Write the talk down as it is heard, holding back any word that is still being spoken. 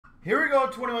Here we go,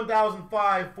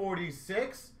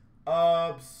 21,546.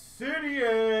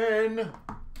 Obsidian.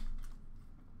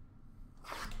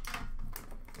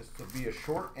 This will be a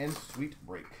short and sweet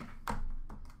break.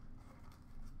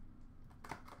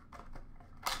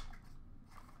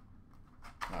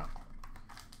 Now,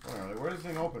 where does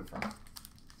this thing open from?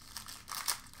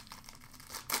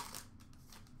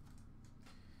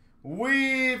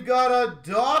 We've got a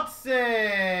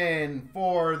Dotson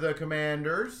for the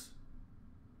Commanders.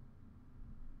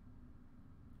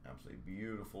 Absolutely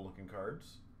beautiful looking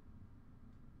cards.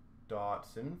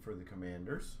 Dotson for the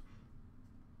Commanders.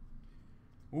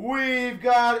 We've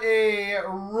got a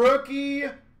rookie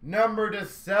number to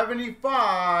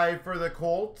 75 for the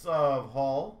Colts of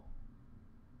Hall.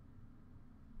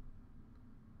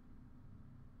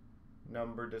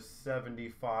 Number to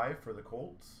 75 for the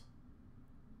Colts.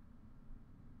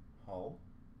 Hull.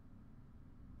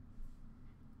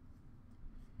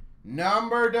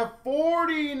 Number to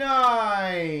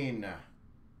 49.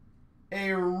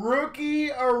 A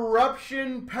rookie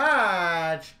eruption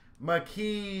patch.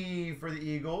 McKee for the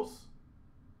Eagles.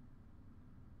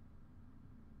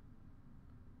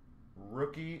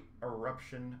 Rookie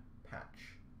eruption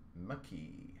patch.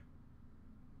 McKee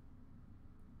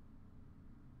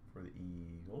for the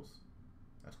Eagles.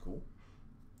 That's cool.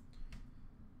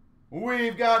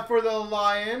 We've got for the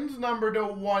Lions, number to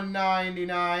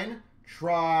 199,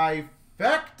 trifecta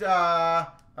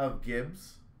of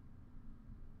Gibbs.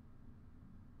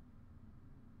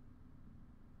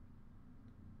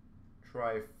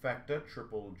 Trifecta,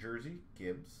 triple jersey,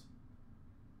 Gibbs.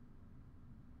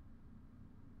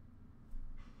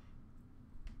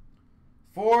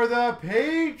 For the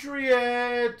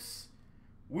Patriots,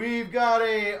 we've got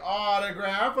a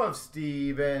autograph of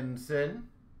Stevenson.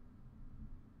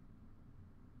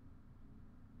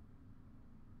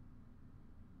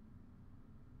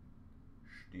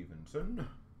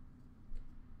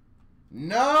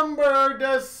 Number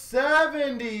to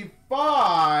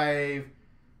 75.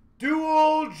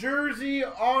 Dual jersey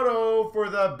auto for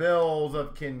the Bills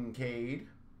of Kincaid.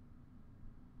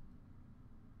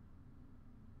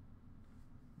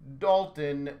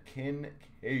 Dalton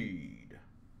Kincaid.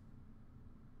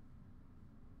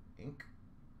 Ink.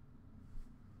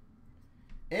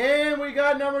 And we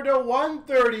got number to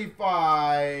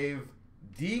 135.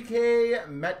 DK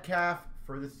Metcalf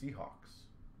for the Seahawks.